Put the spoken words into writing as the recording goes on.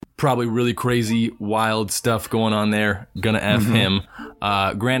Probably really crazy, wild stuff going on there. Gonna F him.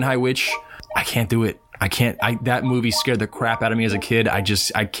 Grand High Witch, I can't do it. That movie scared the crap out of me as a kid. I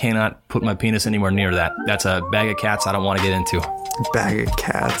cannot put my penis anywhere near that. That's a bag of cats I don't want to get into. Bag of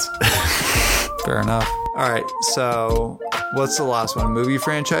cats. Fair enough. All right, so what's the last one? Movie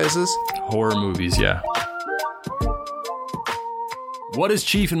franchises? Horror movies, yeah. What is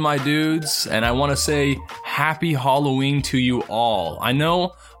Chief and my dudes? And I want to say happy Halloween to you all. I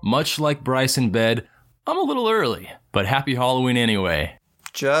know, much like Bryce in bed, I'm a little early, but happy Halloween anyway.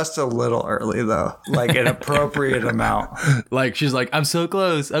 Just a little early, though. Like an appropriate amount. Like, she's like, I'm so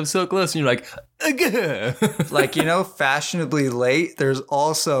close. And you're like, ugh. Like, fashionably late, there's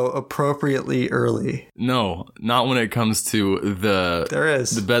also appropriately early. No, not when it comes to There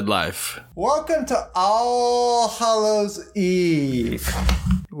is. The bed life. Welcome to All Hallows Eve.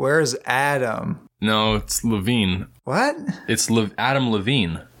 Where's Adam? No, it's Levine. What? It's Adam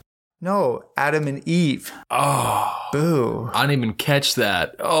Levine. No, Adam and Eve. Oh. Boo. I didn't even catch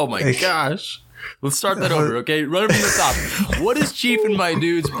that. Oh my gosh. Let's start that over, okay? Run it from the top. What is Chief and my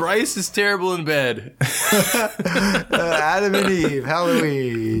dudes? Bryce is terrible in bed. Adam and Eve,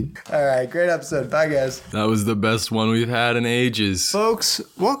 Halloween. All right, great episode. Bye, guys. That was the best one we've had in ages. Folks,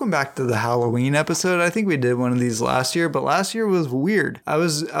 welcome back to the Halloween episode. I think we did one of these last year, but last year was weird. I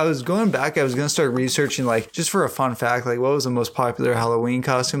was going back. I was going to start researching, like, just for a fun fact, like, what was the most popular Halloween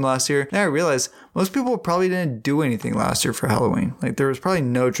costume last year? Now I realized most people probably didn't do anything last year for Halloween. Like, there was probably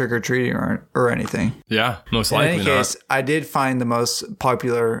no trick-or-treating or anything. Yeah, most likely not. In any case, I did find the most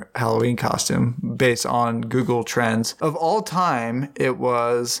popular Halloween costume based on Google Trends. Of all time,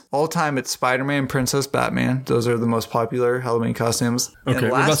 it's Spider-Man, Princess, Batman. Those are the most popular Halloween costumes. Okay,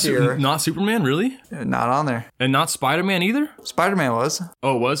 and last year, not Superman, really? Not on there. And not Spider-Man either? Spider-Man was.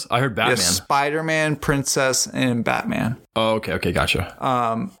 Oh, it was? I heard Batman. Yes, Spider-Man, Princess, and Batman. Oh, okay, gotcha.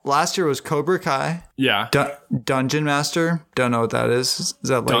 Last year was Cobra Kai. Yeah. Dungeon Master. Don't know what that is. Is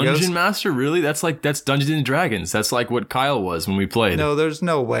that Legos? Dungeon Master? Really? That's Dungeons and Dragons. That's like what Kyle was when we played. No, there's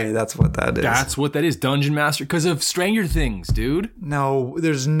no way that's what that is. That's what that is. Dungeon Master. Because of Stranger Things, dude. No,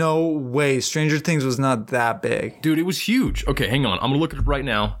 there's no way. Stranger Things was not that big. Dude, it was huge. Okay, hang on. I'm going to look it up right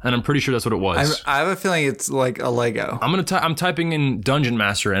now, and I'm pretty sure that's what it was. I have a feeling it's like a Lego. I'm typing in Dungeon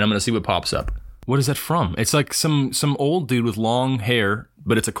Master, and I'm going to see what pops up. What is that from? It's like some old dude with long hair,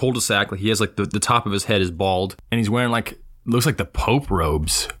 but it's a cul-de-sac. Like he has like the top of his head is bald, and he's wearing like, looks like the Pope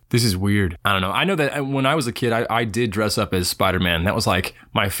robes. This is weird. I don't know. I know that when I was a kid, I did dress up as Spider-Man. That was like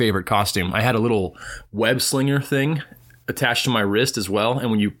my favorite costume. I had a little web slinger thing attached to my wrist as well, and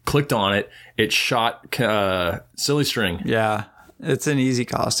when you clicked on it, it shot silly string. Yeah, it's an easy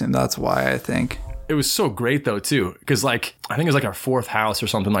costume. That's why I think. It was so great though too, because like I think it was like our fourth house or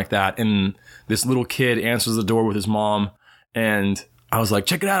something like that, and this little kid answers the door with his mom, and I was like,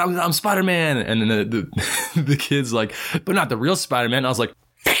 "Check it out, I'm Spider-Man," and then the kid's like, "But not the real Spider-Man." And I was like,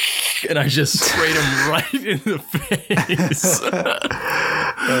 and I just sprayed him right in the face.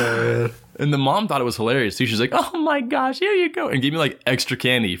 And the mom thought it was hilarious too. She's like, "Oh my gosh, here you go," and gave me like extra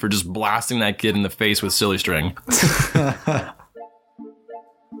candy for just blasting that kid in the face with silly string.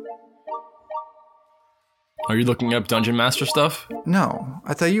 Are you looking up Dungeon Master stuff? No,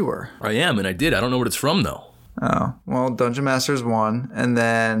 I thought you were. I am, and I did. I don't know what it's from, though. Oh, well, Dungeon Master's one, and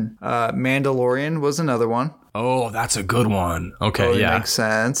then Mandalorian was another one. Oh, that's a good one. Okay, totally yeah. Makes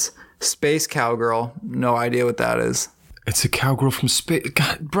sense. Space Cowgirl, no idea what that is. It's a cowgirl from space.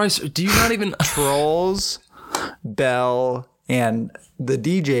 God, Bryce, do you not even... Trolls, Belle, and the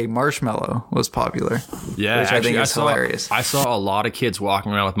DJ Marshmallow was popular. Yeah, which actually, I think is hilarious. I saw a lot of kids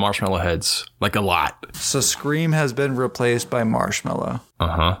walking around with marshmallow heads. Like a lot. So Scream has been replaced by Marshmallow.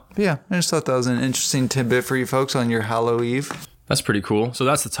 Uh-huh. Yeah, I just thought that was an interesting tidbit for you folks on your Hallow Eve. That's pretty cool. So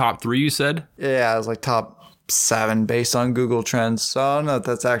that's the top 3 you said? Yeah, it was like top 7 based on Google Trends. So I don't know if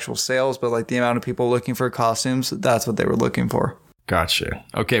that's actual sales, but like the amount of people looking for costumes, that's what they were looking for. Gotcha.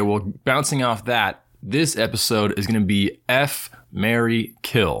 Okay, well, bouncing off that, this episode is going to be F, Marry,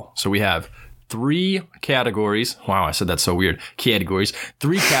 Kill. So we have 3 categories. Wow, I said that so weird. Categories.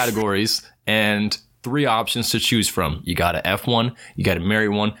 3 categories and 3 options to choose from. You got to F one, you got to marry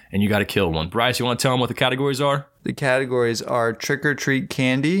one, and you got to kill one. Bryce, you want to tell them what the categories are? The categories are trick or treat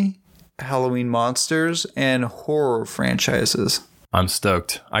candy, Halloween monsters, and horror franchises. I'm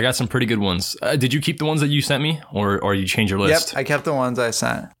stoked. I got some pretty good ones. Did you keep the ones that you sent me, or you changed your list? Yep, I kept the ones I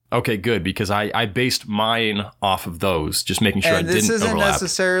sent. Okay, good, because I based mine off of those, just making sure and it didn't overlap. This isn't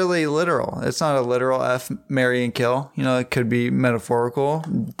necessarily literal. It's not a literal F, marry, and kill. You know, it could be metaphorical.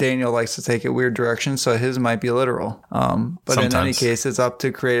 Daniel likes to take it weird directions, so his might be literal. But sometimes. In any case, it's up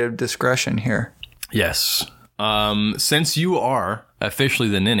to creative discretion here. Yes. Since you are officially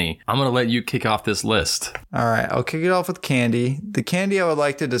the ninny, I'm going to let you kick off this list. All right, I'll kick it off with candy. The candy I would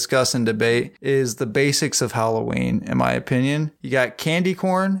like to discuss and debate is the basics of Halloween, in my opinion. You got candy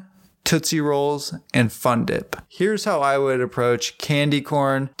corn, Tootsie Rolls, and Fun Dip. Here's how I would approach candy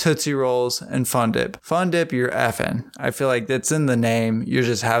corn, Tootsie Rolls, and Fun Dip. Fun Dip, you're effing. I feel like that's in the name. You're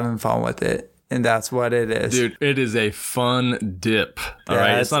just having fun with it. And that's what it is. Dude, it is a fun dip. All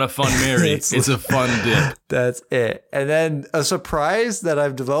right. It's not a fun Mary. It's a fun dip. That's it. And then a surprise that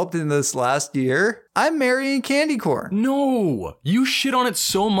I've developed in this last year, I'm marrying candy corn. No, you shit on it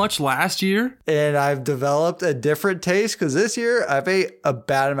so much last year. And I've developed a different taste because this year I've ate a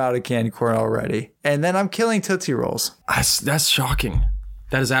bad amount of candy corn already. And then I'm killing Tootsie Rolls. That's shocking.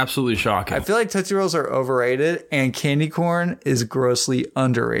 That is absolutely shocking. I feel like Tootsie Rolls are overrated and candy corn is grossly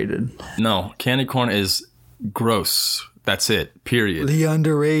underrated. No, candy corn is gross. That's it. Period. The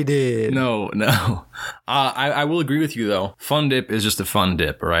underrated. No. I will agree with you, though. Fun Dip is just a fun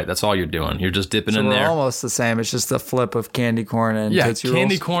dip, all right? That's all you're doing. You're just dipping in there. Almost the same. It's just a flip of candy corn and Tootsie Rolls.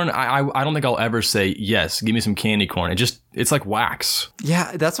 Candy corn, I don't think I'll ever say, yes, give me some candy corn. It's like wax.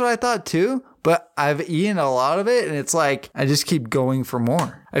 Yeah, that's what I thought, too. But I've eaten a lot of it, and it's like I just keep going for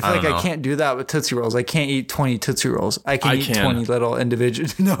more. I feel like I can't do that with Tootsie Rolls. I can't eat 20 Tootsie Rolls. I can eat 20 little individual.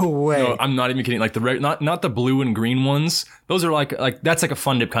 No way. No, I'm not even kidding. Like not the blue and green ones. Those are like that's like a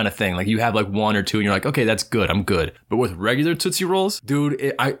Fun Dip kind of thing. Like you have like one or two, and you're like, okay, that's good. I'm good. But with regular Tootsie Rolls,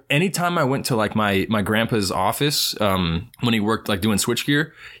 dude, anytime I went to like my grandpa's office, when he worked like doing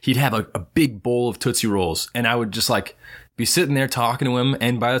switchgear, he'd have a big bowl of Tootsie Rolls, and I would just like be sitting there talking to him,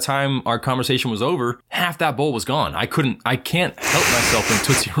 and by the time our conversation was over, half that bowl was gone. I can't help myself when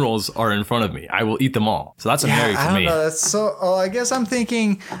Tootsie Rolls are in front of me. I will eat them all. So that's a Mary for me. I don't know. That's so. Oh, I guess I'm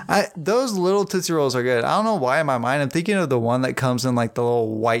thinking those little Tootsie Rolls are good. I don't know why in my mind I'm thinking of the one that comes in like the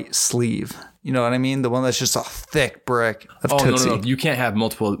little white sleeve. You know what I mean? The one that's just a thick brick of Tootsie. No. You can't have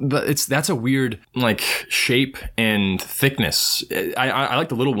multiple. But that's a weird like shape and thickness. I like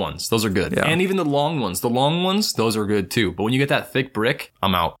the little ones. Those are good. Yeah. And even the long ones. The long ones, those are good too. But when you get that thick brick,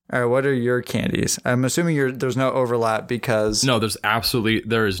 I'm out. All right, what are your candies? I'm assuming there's no overlap because... No,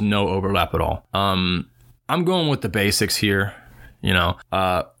 there is no overlap at all. I'm going with the basics here. You know,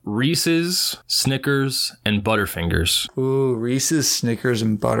 Reese's, Snickers, and Butterfingers. Ooh, Reese's, Snickers,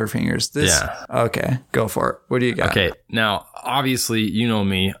 and Butterfingers. Okay, go for it. What do you got? Okay, now, obviously, you know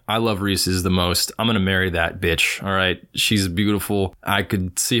me. I love Reese's the most. I'm going to marry that bitch, all right? She's beautiful. I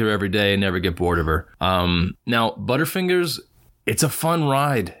could see her every day and never get bored of her. Now, Butterfingers, it's a fun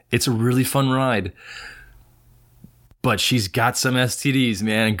ride. It's a really fun ride. But she's got some STDs,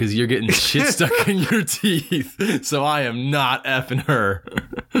 man, because you're getting shit stuck in your teeth. So I am not effing her.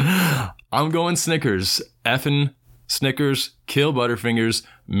 I'm going Snickers. Effing Snickers, kill Butterfingers,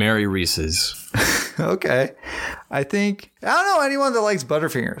 marry Reese's. Okay. I don't know anyone that likes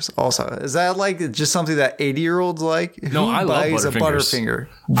Butterfingers also. Is that like just something that 80-year-olds like? No, I love Butterfingers. A Butterfinger?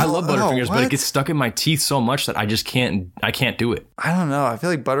 I love Butterfingers, but it gets stuck in my teeth so much that I can't do it. I don't know. I feel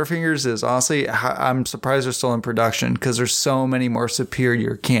like Butterfingers is honestly, I'm surprised they're still in production because there's so many more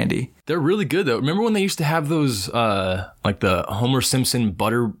superior candy. They're really good though. Remember when they used to have those like the Homer Simpson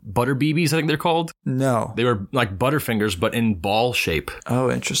butter BBs, I think they're called? No. They were like Butterfingers but in ball shape. Oh,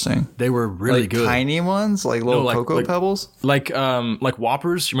 interesting. They were really good. Tiny ones, like little Cocoa Pebbles? Like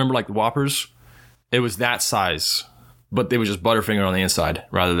Whoppers. You remember like Whoppers? It was that size, but it was just Butterfinger on the inside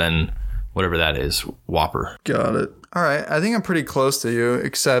rather than whatever that is, Whopper. Got it. All right. I think I'm pretty close to you,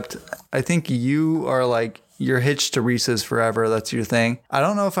 except I think you are like, you're hitched to Reese's forever. That's your thing. I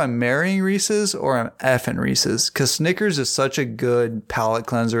don't know if I'm marrying Reese's or I'm effing Reese's because Snickers is such a good palate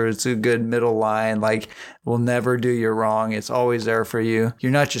cleanser. It's a good middle line. Like, will never do you wrong. It's always there for you.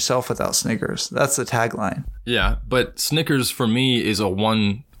 You're not yourself without Snickers. That's the tagline. Yeah, but Snickers for me is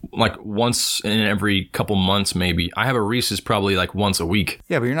once in every couple months maybe. I have a Reese's probably like once a week.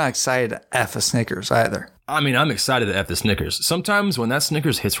 Yeah, but you're not excited to F a Snickers either. I mean, I'm excited to F the Snickers. Sometimes when that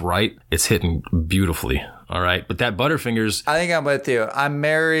Snickers hits right, it's hitting beautifully. All right. But that Butterfingers. I think I'm with you. I'm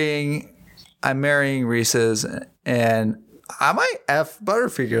marrying Reese's and I might F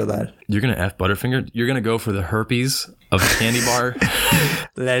Butterfinger then. You're going to F Butterfinger? You're going to go for the herpes of a candy bar?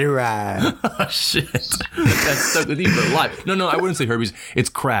 Let it ride. Oh, shit. That's stuck with you for life. No, I wouldn't say herpes. It's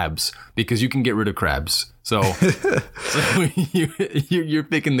crabs because you can get rid of crabs. So you're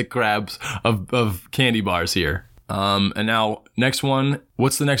picking the crabs of candy bars here. And now next one,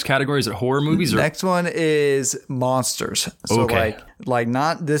 what's the next category? Is it horror movies? Or? Next one is monsters. So Okay. like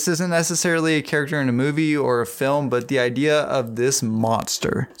not, this isn't necessarily a character in a movie or a film, but the idea of this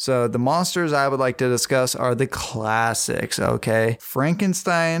monster. So the monsters I would like to discuss are the classics, okay?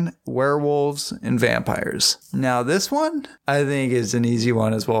 Frankenstein, werewolves, and vampires. Now this one I think is an easy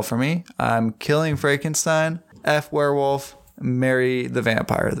one as well for me. I'm killing Frankenstein, F werewolf, marry the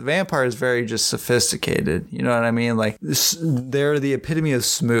vampire. The vampire is very just sophisticated. You know what I mean? Like they're the epitome of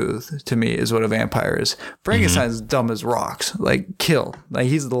smooth to me is what a vampire is. Frankenstein's dumb as rocks. Like kill. Like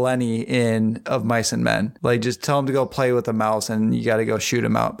he's the Lenny in Of Mice and Men. Like just tell him to go play with a mouse and you got to go shoot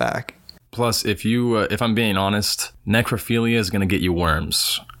him out back. Plus, if I'm being honest, necrophilia is going to get you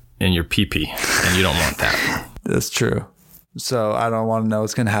worms in your pee-pee, and you don't want that. That's true. So I don't want to know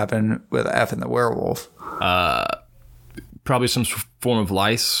what's going to happen with F and the werewolf. Probably some form of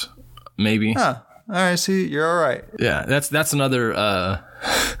lice, maybe. Huh. All right, see, you're all right. Yeah, that's another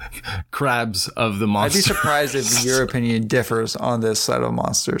crabs of the I'd monster. be surprised if your opinion differs on this set of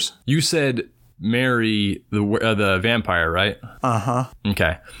monsters. You said marry the vampire, right? Uh-huh.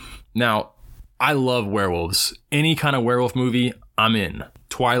 Okay. Now, I love werewolves. Any kind of werewolf movie, I'm in.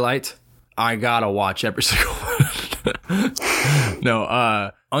 Twilight, I gotta watch every single one.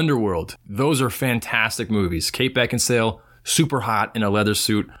 No, Underworld. Those are fantastic movies. Kate Beckinsale, super hot in a leather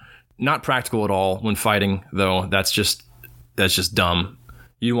suit. Not practical at all when fighting, though. That's just dumb.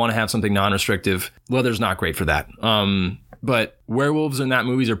 You want to have something non-restrictive. Leather's not great for that. But werewolves in that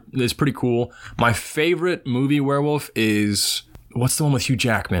movie is pretty cool. My favorite movie werewolf is, what's the one with Hugh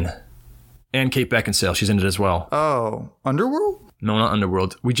Jackman? And Kate Beckinsale. She's in it as well. Oh, Underworld? No, not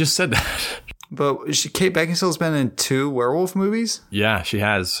Underworld. We just said that. But Kate Beckinsale's been in 2 werewolf movies? Yeah, she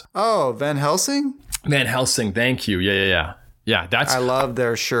has. Oh, Van Helsing? Van Helsing, thank you. Yeah. Yeah, that's... I love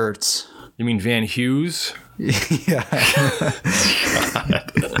their shirts. You mean Van Hughes? Yeah.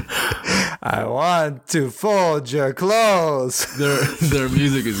 I want to fold your clothes. Their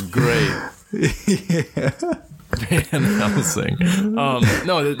music is great. Yeah. Van Helsing.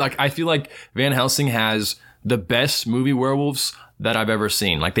 No, like I feel like Van Helsing has the best movie werewolves that I've ever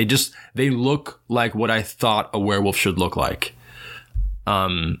seen. Like they look like what I thought a werewolf should look like.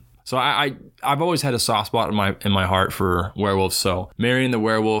 So I've always had a soft spot in my heart for werewolves. So marrying the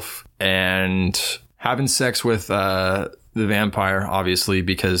werewolf and having sex with the vampire, obviously,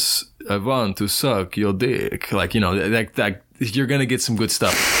 because I want to suck your dick. Like, you know, that you're gonna get some good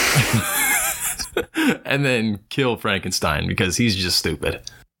stuff. And then kill Frankenstein because he's just stupid.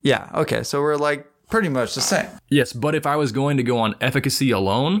 Yeah, okay, so we're like pretty much the same. Yes, but if I was going to go on efficacy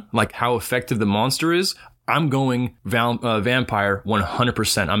alone, like how effective the monster is, I'm going vampire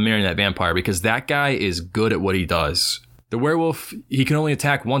 100%. I'm marrying that vampire because that guy is good at what he does. The werewolf, he can only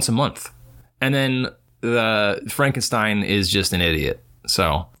attack once a month. And then the Frankenstein is just an idiot. So.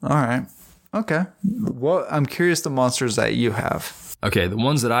 All right. Okay. Well, I'm curious the monsters that you have. Okay, the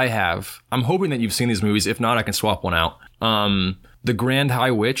ones that I have, I'm hoping that you've seen these movies. If not, I can swap one out. The Grand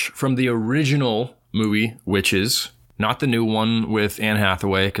High Witch from the original movie, Witches. Not the new one with Anne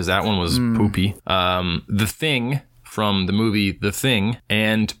Hathaway, because that one was poopy. The Thing from the movie The Thing.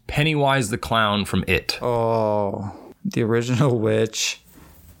 And Pennywise the Clown from It. Oh, the original Witch,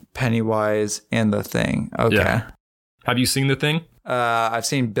 Pennywise, and The Thing. Okay. Yeah. Have you seen The Thing? I've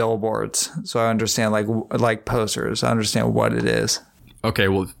seen billboards, so I understand like posters. I understand what it is. Okay,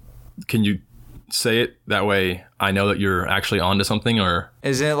 well, can you say it? That way I know that you're actually onto something, or...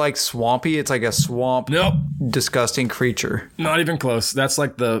 Isn't it like swampy? It's like a swamp, Nope. disgusting creature. Not even close. That's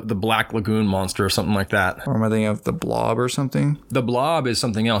like the Black Lagoon monster or something like that. Or am I thinking of the Blob or something? The Blob is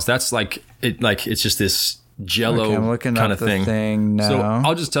something else. That's it's just this jello Okay, I'm looking kind at of the thing. thing now. So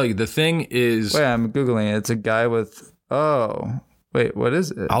I'll just tell you, The Thing is... Wait, I'm Googling it. It's a guy with... Oh, wait, what is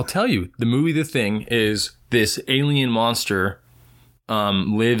it? I'll tell you. The movie The Thing is this alien monster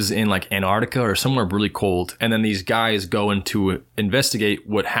lives in like Antarctica or somewhere really cold. And then these guys go in to investigate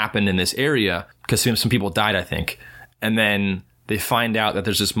what happened in this area because some people died, I think. And then they find out that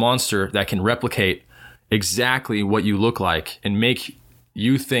there's this monster that can replicate exactly what you look like and make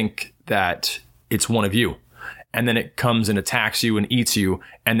you think that it's one of you. And then it comes and attacks you and eats you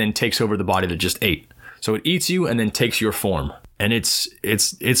and then takes over the body that just ate. So it eats you and then takes your form. And it's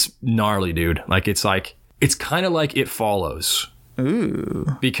gnarly, dude. It's kind of like It Follows. Ooh.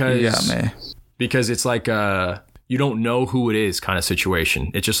 Because, You got me. Because it's like you don't know who it is kind of situation.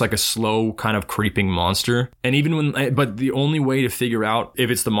 It's just like a slow kind of creeping monster. And but the only way to figure out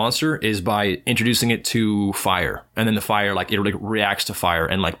if it's the monster is by introducing it to fire. And then the fire, it reacts to fire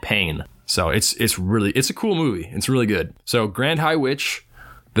and pain. So it's a cool movie. It's really good. So Grand High Witch,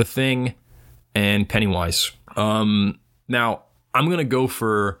 The Thing, and Pennywise. Now, I'm going to go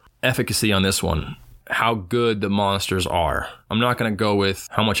for efficacy on this one. How good the monsters are. I'm not going to go with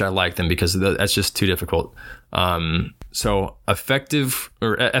how much I like them because that's just too difficult. So effective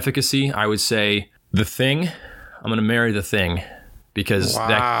or efficacy, I would say The Thing. I'm going to marry The Thing because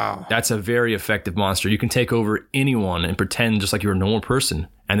that's a very effective monster. You can take over anyone and pretend just like you're a normal person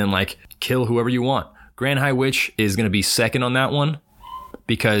and then like kill whoever you want. Grand High Witch is going to be second on that one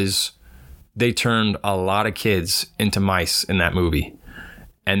because they turned a lot of kids into mice in that movie.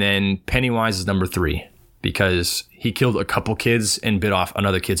 And then Pennywise is number 3 because he killed a couple kids and bit off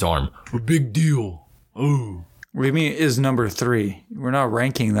another kid's arm. A big deal. Oh. What do you mean is number 3? We're not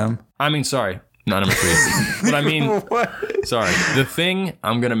ranking them. I mean, sorry. Not number 3. But I mean, sorry. The Thing,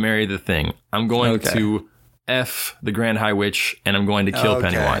 I'm going to marry The Thing. I'm going to F the Grand High Witch and I'm going to kill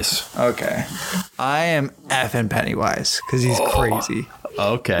Pennywise. Okay. I am effing Pennywise because he's crazy.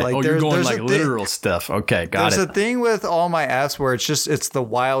 Okay. Like, you're going like literal stuff. Okay, got it. There's a thing with all my Fs where it's the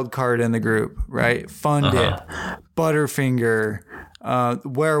wild card in the group, right? Fun Dip, Butterfinger,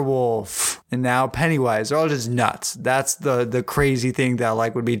 Werewolf, and now Pennywise. They're all just nuts. That's the crazy thing that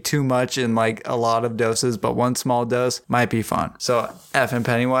like would be too much in like a lot of doses, but one small dose might be fun. So F and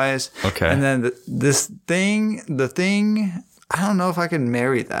Pennywise. Okay. And then the thing. I don't know if I can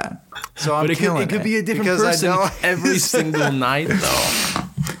marry that. So I'm killing it. It could be a different person every single night, though.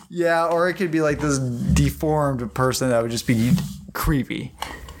 Yeah, or it could be like this deformed person that would just be creepy.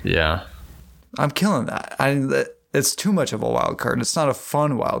 Yeah. I'm killing that. It's too much of a wild card. It's not a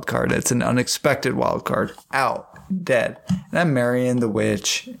fun wild card. It's an unexpected wild card. Out. Dead. And I'm marrying the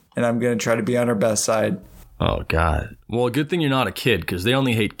witch, and I'm going to try to be on her best side. Oh, God. Well, good thing you're not a kid, because they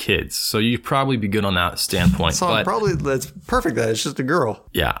only hate kids. So you'd probably be good on that standpoint. So that's perfect that it's just a girl.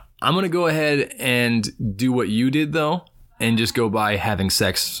 Yeah. I'm going to go ahead and do what you did, though, and just go by having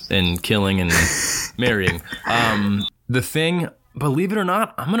sex and killing and marrying. The Thing, believe it or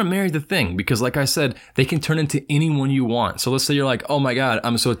not, I'm going to marry The Thing, because like I said, they can turn into anyone you want. So let's say you're like, oh, my God,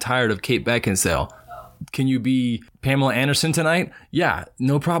 I'm so tired of Kate Beckinsale. Can you be Pamela Anderson tonight? Yeah,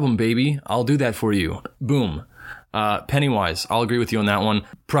 no problem, baby. I'll do that for you. Boom. Pennywise, I'll agree with you on that one.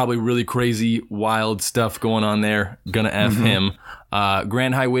 Probably really crazy, wild stuff going on there. Gonna F him.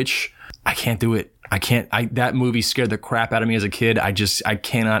 Grand High Witch, I can't do it. That movie scared the crap out of me as a kid. I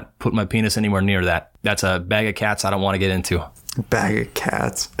cannot put my penis anywhere near that. That's a bag of cats I don't want to get into. Bag of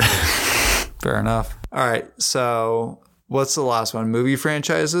cats. Fair enough. All right, so what's the last one? Movie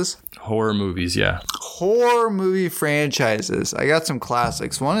franchises? Horror movies, yeah. Horror movie franchises. I got some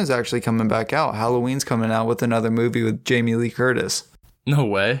classics. One is actually coming back out. Halloween's coming out with another movie with Jamie Lee Curtis. No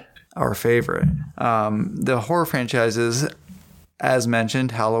way. Our favorite. The horror franchises, as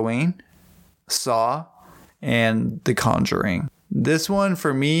mentioned, Halloween, Saw, and The Conjuring. This one,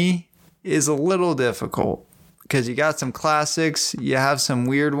 for me, is a little difficult, because you got some classics, you have some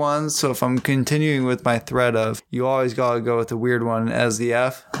weird ones. So if I'm continuing with my thread of you always got to go with the weird one as the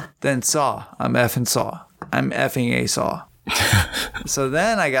F, then Saw. I'm effing Saw. I'm effing a Saw. So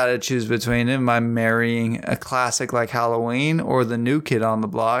then I got to choose between am I marrying a classic like Halloween or the new kid on the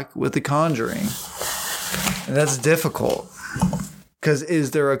block with The Conjuring? And that's difficult. Because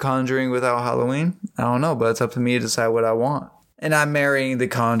is there a Conjuring without Halloween? I don't know, but it's up to me to decide what I want. And I'm marrying The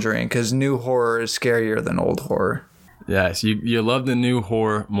Conjuring because new horror is scarier than old horror. Yes, you love the new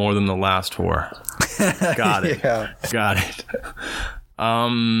horror more than the last horror. Got it. Yeah. Got it.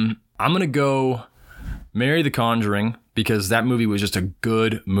 I'm going to go marry The Conjuring because that movie was just a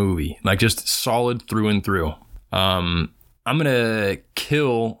good movie. Like, just solid through and through. I'm going to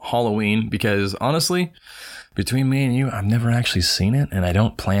kill Halloween because, honestly, between me and you, I've never actually seen it, and I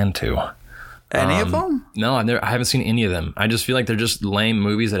don't plan to. Any of them? No, I haven't seen any of them. I just feel like they're just lame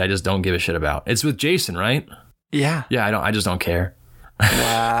movies that I just don't give a shit about. It's with Jason, right? Yeah. Yeah, I just don't care.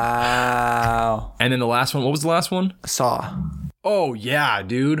 Wow. And then the last one, what was the last one? Saw. Oh, yeah,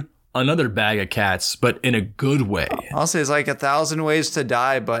 dude. Another bag of cats, but in a good way. I'll say it's like 1,000 Ways to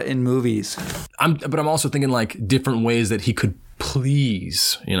Die, but in movies. But I'm also thinking like different ways that he could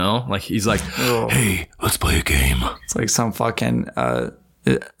please, you know? Like he's like, hey, let's play a game. It's like some fucking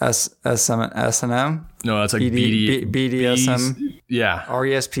S&M? No, that's like BDSM. Yeah.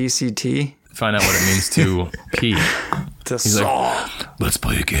 RESPCT. Find out what it means to pee. He's like, let's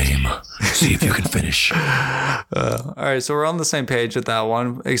play a game. See if you can finish. All right, so we're on the same page with that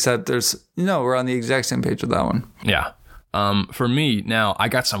one, except we're on the exact same page with that one. Yeah. For me, now, I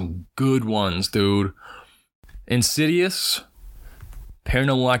got some good ones, dude. Insidious,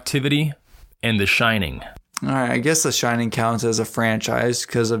 Paranormal Activity, and The Shining. All right, I guess The Shining counts as a franchise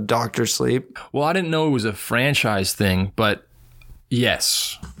because of Dr. Sleep. Well, I didn't know it was a franchise thing, but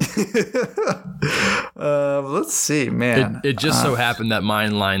Yes. Let's see, man. It just so happened that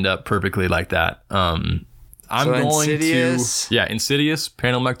mine lined up perfectly like that. I'm going Insidious. to Insidious,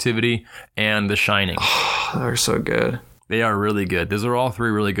 Paranormal Activity, and The Shining. They're so good. They are really good. Those are all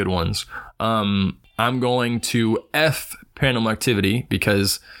three really good ones. I'm going to F Paranormal Activity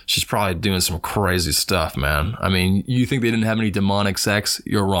because she's probably doing some crazy stuff, man. I mean, you think they didn't have any demonic sex?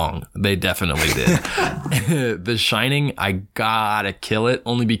 You're wrong. They definitely did. The Shining, I gotta kill it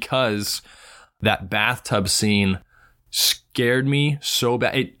only because that bathtub scene scared me so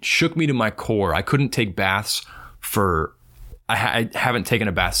bad. It shook me to my core. I couldn't take baths for... I haven't taken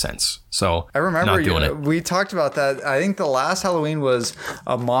a bath since, so I remember not doing it. We talked about that. I think the last Halloween was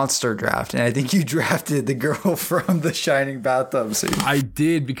a monster draft, and I think you drafted the girl from the Shining bathtub scene. I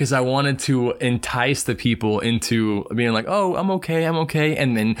did because I wanted to entice the people into being like, "Oh, I'm okay,"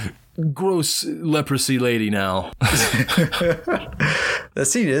 and then gross leprosy lady now. That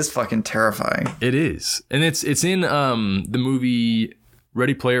scene is fucking terrifying. It is, and it's in the movie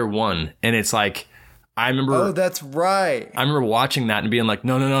Ready Player One, and it's like. I remember. Oh, that's right. I remember watching that and being like,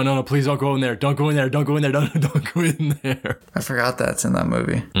 no, please don't go in there. Don't go in there. Don't go in there. Don't go in there. I forgot that's in that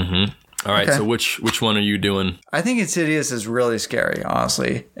movie. Mm-hmm. All right. Okay. So which one are you doing? I think Insidious is really scary,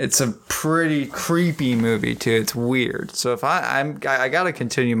 honestly. It's a pretty creepy movie, too. It's weird. So if I got to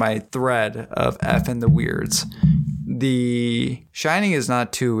continue my thread of effing the weirds. The Shining is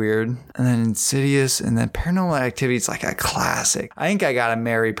not too weird. And then Insidious and then Paranormal Activity is like a classic. I think I got to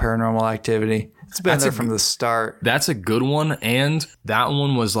marry Paranormal Activity. It's been there from the start. That's a good one, and that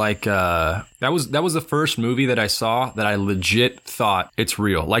one was like that was the first movie that I saw that I legit thought it's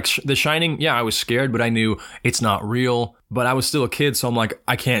real. Like The Shining, yeah, I was scared, but I knew it's not real. But I was still a kid, so I'm like,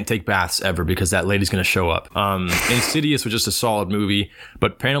 I can't take baths ever because that lady's gonna show up. Insidious was just a solid movie,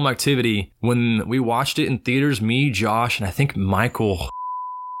 but Paranormal Activity, when we watched it in theaters, me, Josh, and I think Michael.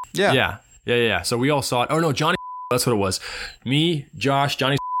 Yeah. So we all saw it. Oh no, Johnny. That's what it was. Me, Josh,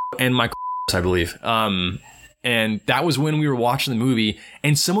 Johnny, and Michael. I believe. And that was when we were watching the movie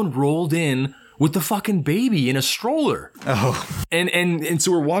and someone rolled in with the fucking baby in a stroller. Oh. And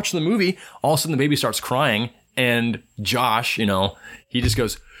so we're watching the movie. All of a sudden the baby starts crying and Josh, he just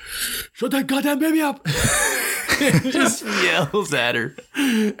goes, "Shut that goddamn baby up." And just yells at her.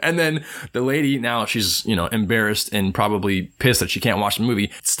 And then the lady, now she's, embarrassed and probably pissed that she can't watch the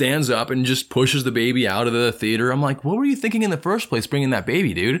movie, stands up and just pushes the baby out of the theater. I'm like, what were you thinking in the first place bringing that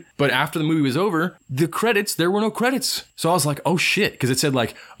baby, dude? But after the movie was over, there were no credits. So I was like, oh shit. Because it said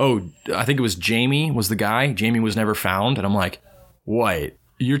like, oh, I think it was Jamie was the guy. Jamie was never found. And I'm like, wait.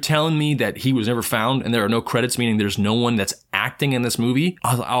 You're telling me that he was never found and there are no credits, meaning there's no one that's acting in this movie?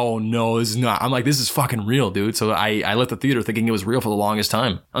 I was like, oh no, this is not. I'm like, this is fucking real, dude. So I left the theater thinking it was real for the longest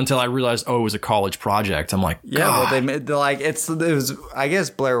time until I realized, oh, it was a college project. I'm like, yeah, well, they made it was, I guess,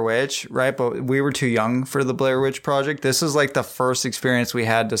 Blair Witch, right? But we were too young for the Blair Witch Project. This is like the first experience we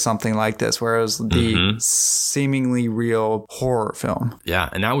had to something like this, where it was the seemingly real horror film. Yeah,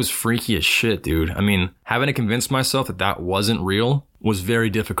 and that was freaky as shit, dude. I mean, having to convince myself that that wasn't real was very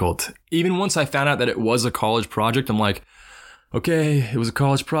difficult. Even once I found out that it was a college project, I'm like, okay, it was a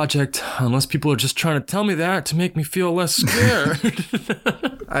college project, unless people are just trying to tell me that to make me feel less scared.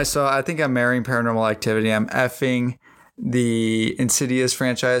 I think I'm marrying Paranormal Activity. I'm effing the Insidious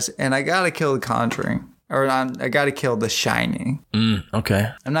franchise, and I gotta kill The Conjuring. Or I gotta kill The Shining. Okay.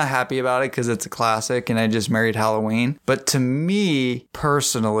 I'm not happy about it because it's a classic and I just married Halloween. But to me,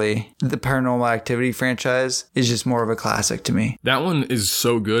 personally, the Paranormal Activity franchise is just more of a classic to me. That one is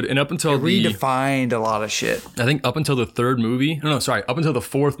so good. And up until it redefined a lot of shit. I think up until the third movie. Up until the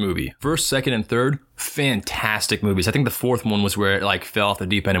fourth movie. First, second, and third, fantastic movies. I think the fourth one was where it like fell off the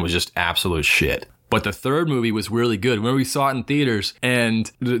deep end and was just absolute shit. But the third movie was really good. When we saw it in theaters,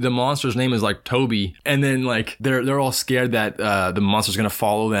 and the monster's name is like Toby, and then like they're all scared that the monster's gonna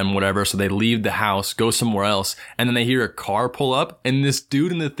follow them, whatever. So they leave the house, go somewhere else, and then they hear a car pull up, and this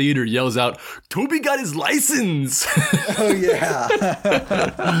dude in the theater yells out, "Toby got his license!" Oh yeah,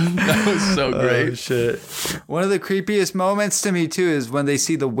 that was so great. Oh shit! One of the creepiest moments to me too is when they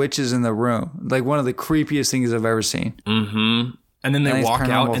see the witches in the room. Like one of the creepiest things I've ever seen. Mm-hmm. And then they walk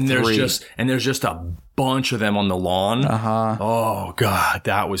out, and there's just a bunch of them on the lawn. Oh god,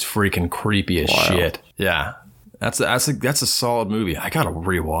 that was freaking creepy as shit. Yeah, that's a solid movie. I gotta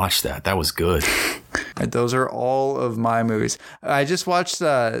rewatch that. That was good. Those are all of my movies. I just watched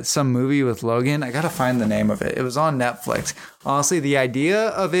some movie with Logan. I gotta find the name of it. It was on Netflix. Honestly, the idea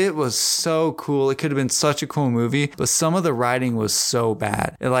of it was so cool. It could have been such a cool movie, but some of the writing was so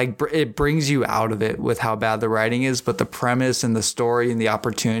bad. It brings you out of it with how bad the writing is, but the premise and the story and the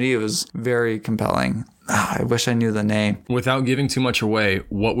opportunity, it was very compelling. I wish I knew the name. Without giving too much away,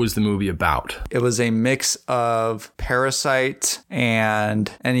 what was the movie about? It was a mix of Parasite and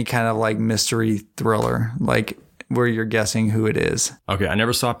any kind of like mystery thriller, like where you're guessing who it is. Okay, I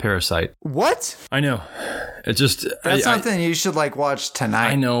never saw Parasite. What? I know. It's just... That's something you should like watch tonight.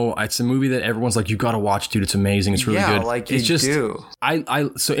 I know. It's a movie that everyone's like, you got to watch, dude. It's amazing. It's really good. Yeah, like you it's just, do.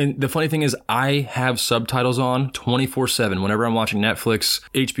 So and the funny thing is, I have subtitles on 24/7 whenever I'm watching Netflix,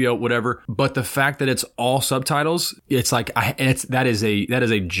 HBO, whatever. But the fact that it's all subtitles, it's like, that is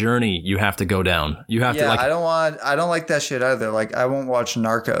a journey you have to go down. You have to like... I don't like that shit either. Like I won't watch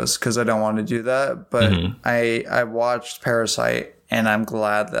Narcos because I don't want to do that. But I watched Parasite. And I'm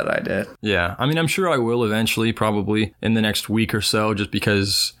glad that I did. Yeah. I mean, I'm sure I will eventually, probably in the next week or so, just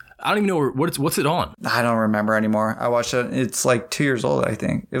because I don't even know what's it on. I don't remember anymore. I watched it. It's like 2 years old, I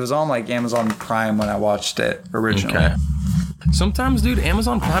think. It was on like Amazon Prime when I watched it originally. Okay. Sometimes, dude,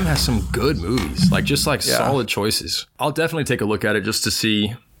 Amazon Prime has some good movies, like just like solid choices. I'll definitely take a look at it just to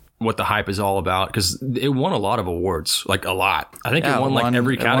see what the hype is all about, because it won a lot of awards, like a lot. I think it won like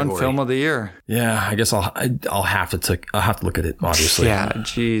every category. It won Film of the Year. Yeah, I guess I'll have to look at it, obviously. Yeah,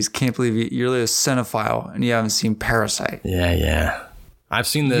 geez, can't believe you're a cinephile and you haven't seen Parasite. Yeah. I've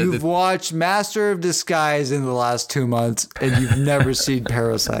seen You've watched Master of Disguise in the last 2 months and you've never seen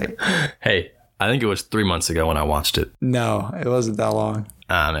Parasite. Hey, I think it was 3 months ago when I watched it. No, it wasn't that long.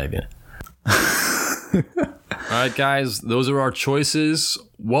 Maybe. All right, guys, those are our choices.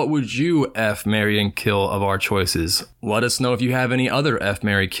 What would you F, marry, and kill of our choices? Let us know if you have any other F,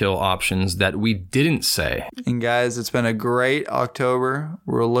 marry, kill options that we didn't say. And guys, it's been a great October.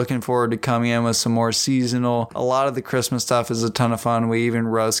 We're looking forward to coming in with some more seasonal. A lot of the Christmas stuff is a ton of fun. We even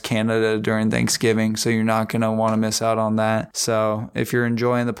roast Canada during Thanksgiving, so you're not going to want to miss out on that. So if you're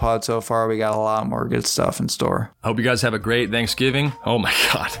enjoying the pod so far, we got a lot more good stuff in store. I hope you guys have a great Thanksgiving. Oh my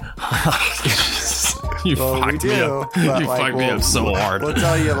God. You fucked me up. You fucked me up so hard. We'll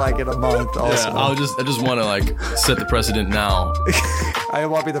tell you like in a month also. Yeah, I just want to like set the precedent now. I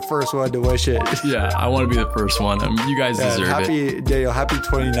want to be the first one to wish it. Yeah, I want to be the first one. You guys deserve it. Daniel, happy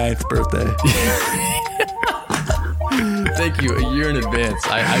 29th birthday. Thank you. A year in advance.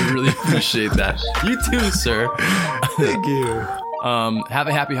 I really appreciate that. You too, sir. Thank you. Have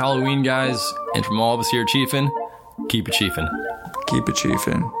a happy Halloween, guys. And from all of us here at Chiefin', keep it chiefin'. Keep it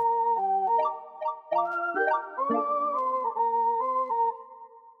chiefin'.